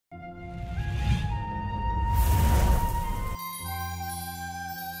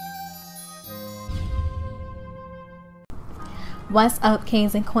What's up,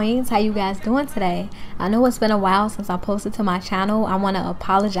 kings and queens? How you guys doing today? I know it's been a while since I posted to my channel. I want to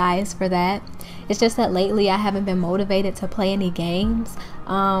apologize for that. It's just that lately I haven't been motivated to play any games.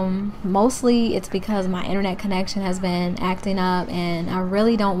 Mostly it's because my internet connection has been acting up, and I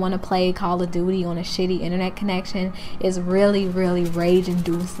really don't want to play Call of Duty on a shitty internet connection. It's really rage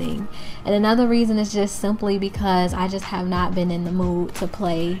inducing. And another reason is just simply because I just have not been in the mood to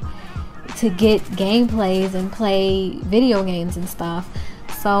get gameplays and play video games and stuff.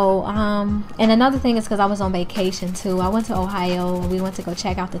 So and another thing is because I was on vacation too. I went to Ohio and we went to go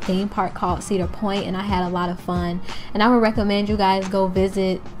check out the theme park called Cedar Point, and I had a lot of fun. And I would recommend you guys go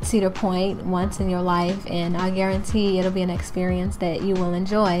visit Cedar Point once in your life, and I guarantee it'll be an experience that you will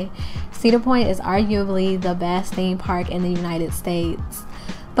enjoy. Cedar Point is arguably the best theme park in the United States.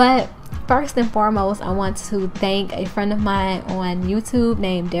 But first and foremost, I want to thank a friend of mine on YouTube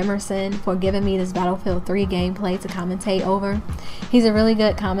named Demerson for giving me this Battlefield 3 gameplay to commentate over. He's a really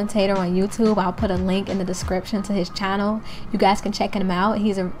good commentator on YouTube. I'll put a link in the description to his channel. You guys can check him out.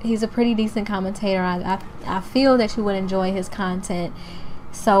 He's a pretty decent commentator. I feel that you would enjoy his content.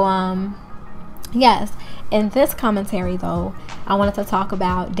 So yes, in this commentary though, I wanted to talk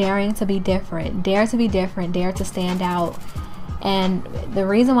about daring to be different. Dare to be different, dare to stand out. And the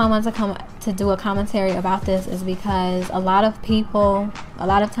reason why I wanted to do a commentary about this is because a lot of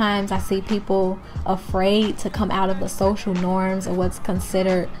times I see people afraid to come out of the social norms of what's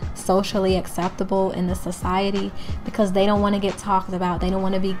considered socially acceptable in the society, because they don't want to get talked about. They don't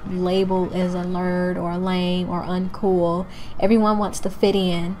want to be labeled as a nerd or lame or uncool. Everyone wants to fit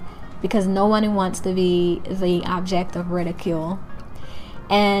in because no one wants to be the object of ridicule.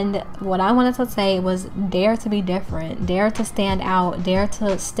 And what I wanted to say was dare to be different, dare to stand out, dare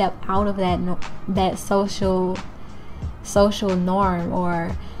to step out of that social norm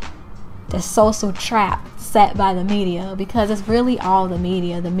or the social trap set by the media, because it's really all the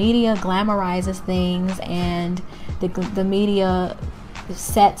media. The media glamorizes things, and the media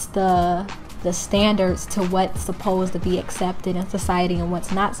sets the standards to what's supposed to be accepted in society and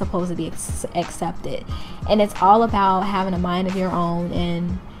what's not supposed to be accepted. And it's all about having a mind of your own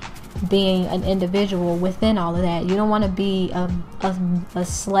and being an individual within all of that. You don't want to be a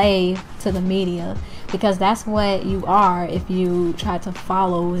slave to the media, because that's what you are if you try to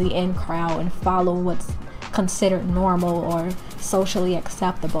follow the in crowd and follow what's considered normal or socially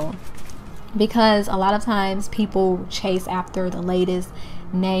acceptable. Because a lot of times people chase after the latest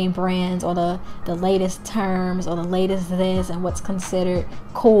name brands or the latest terms or the latest this and what's considered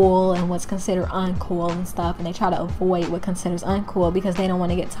cool and what's considered uncool and stuff, and they try to avoid what considers uncool because they don't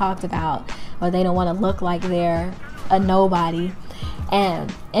want to get talked about or they don't want to look like they're a nobody.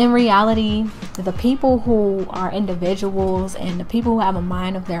 And in reality, the people who are individuals and the people who have a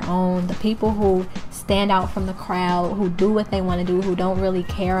mind of their own, the people who stand out from the crowd, who do what they want to do, who don't really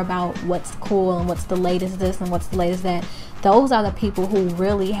care about what's cool and what's the latest this and what's the latest that, those are the people who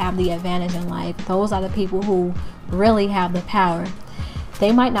really have the advantage in life. Those are the people who really have the power.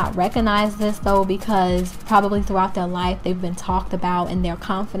 They might not recognize this though, because probably throughout their life they've been talked about and their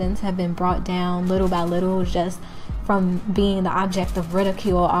confidence have been brought down little by little, just from being the object of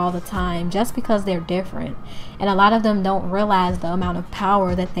ridicule all the time, just because they're different. And a lot of them don't realize the amount of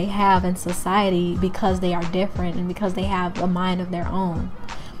power that they have in society because they are different and because they have a mind of their own.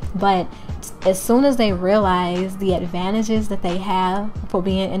 But as soon as they realize the advantages that they have for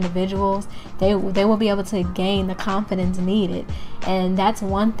being individuals, they will be able to gain the confidence needed. And that's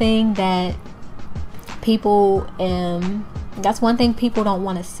one thing that people don't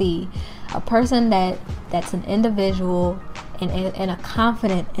want to see. A person that's an individual and a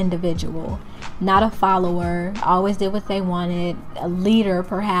confident individual, not a follower, always did what they wanted, a leader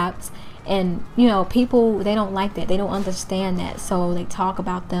perhaps. And you know, people, they don't like that. They don't understand that. So they talk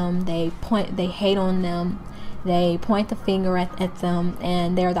about them, they hate on them, they point the finger at them,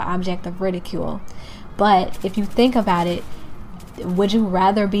 and they're the object of ridicule. But if you think about it, would you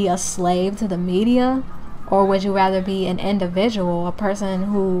rather be a slave to the media, or would you rather be an individual, a person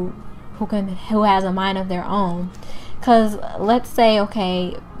who has a mind of their own? Because let's say,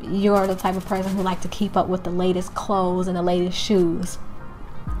 okay, you're the type of person who like to keep up with the latest clothes and the latest shoes.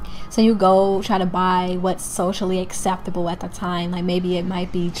 So you go try to buy what's socially acceptable at the time. Like maybe it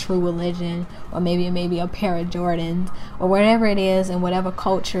might be True Religion, or maybe it may be a pair of Jordans, or whatever it is in whatever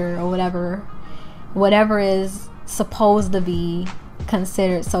culture or whatever is supposed to be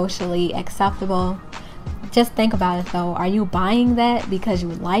considered socially acceptable. Just think about it though. Are you buying that because you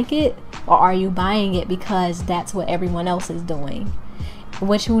like it, or are you buying it because that's what everyone else is doing?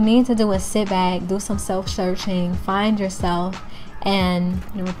 What you need to do is sit back, do some self-searching, find yourself, and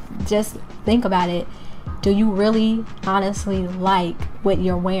just think about it. do you really honestly like what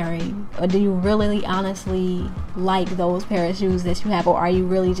you're wearing? Or do you really honestly like those pair of shoes that you have? Or are you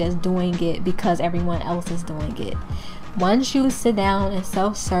really just doing it because everyone else is doing it? Once you sit down and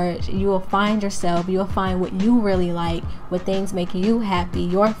self-search, you will find yourself, you will find what you really like, what things make you happy,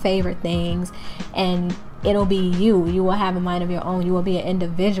 your favorite things, and it'll be you. You will have a mind of your own. You will be an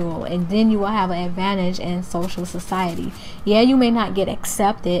individual, and then you will have an advantage in social society. Yeah, you may not get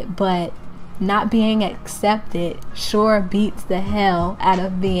accepted, but not being accepted sure beats the hell out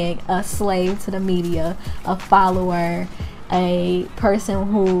of being a slave to the media, a follower, a person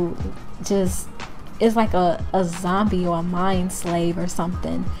who just is like a zombie or a mind slave or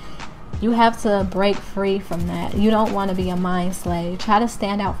something. You have to break free from that. You don't want to be a mind slave. Try to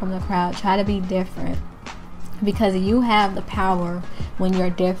stand out from the crowd. Try to be different, because you have the power when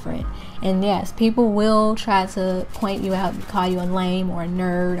you're different. And yes, people will try to point you out, call you a lame or a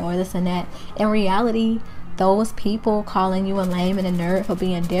nerd or this and that. In reality, those people calling you a lame and a nerd for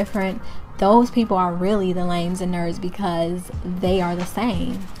being different, those people are really the lames and nerds, because they are the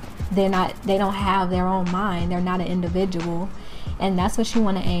same. They don't have their own mind. They're not an individual. And that's what you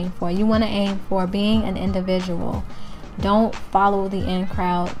want to aim for. You want to aim for being an individual. Don't follow the in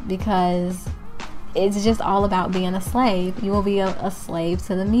crowd, because it's just all about being a slave. You will be a slave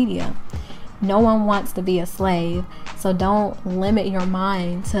to the media. No one wants to be a slave. So don't limit your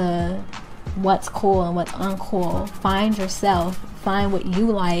mind to what's cool and what's uncool. Find yourself. Find what you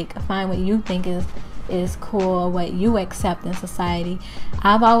like. Find what you think is cool, what you accept in society.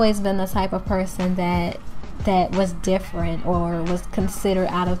 I've always been the type of person that was different, or was considered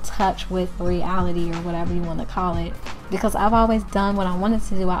out of touch with reality, or whatever you want to call it, because I've always done what I wanted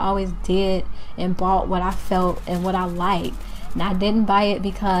to do. I always did and bought what I felt and what I liked, and I didn't buy it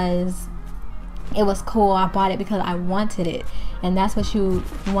because it was cool. I bought it because I wanted it. And that's what you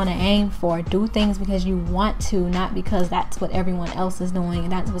want to aim for. Do things because you want to, not because that's what everyone else is doing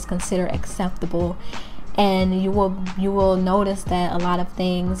and that's what's considered acceptable. And you will notice that a lot of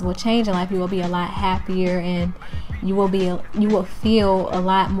things will change in life. You will be a lot happier, and you will feel a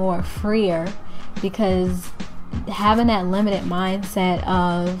lot more freer, because having that limited mindset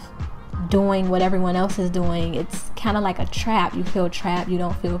of doing what everyone else is doing, it's kind of like a trap. You feel trapped, you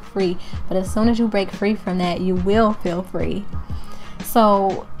don't feel free. But as soon as you break free from that, you will feel free.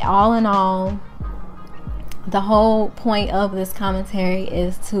 So all in all, the whole point of this commentary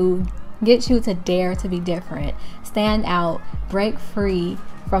is to get you to dare to be different, stand out, break free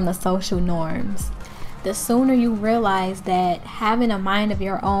from the social norms. The sooner you realize that having a mind of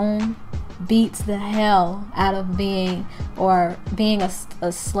your own beats the hell out of being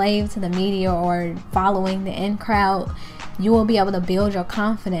a slave to the media or following the in crowd, you will be able to build your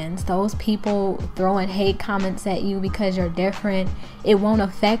confidence. Those people throwing hate comments at you because you're different, it won't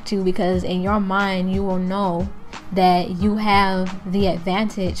affect you, because in your mind you will know that you have the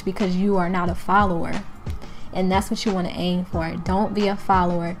advantage because you are not a follower. And that's what you want to aim for. Don't be a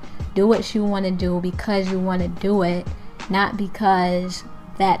follower. Do what you want to do because you want to do it, not because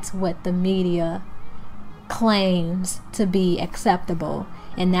that's what the media claims to be acceptable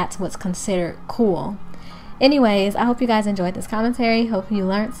and that's what's considered cool. Anyways, I hope you guys enjoyed this commentary. Hope you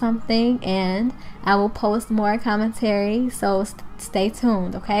learned something, and I will post more commentary, so stay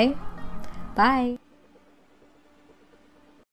tuned, okay? Bye.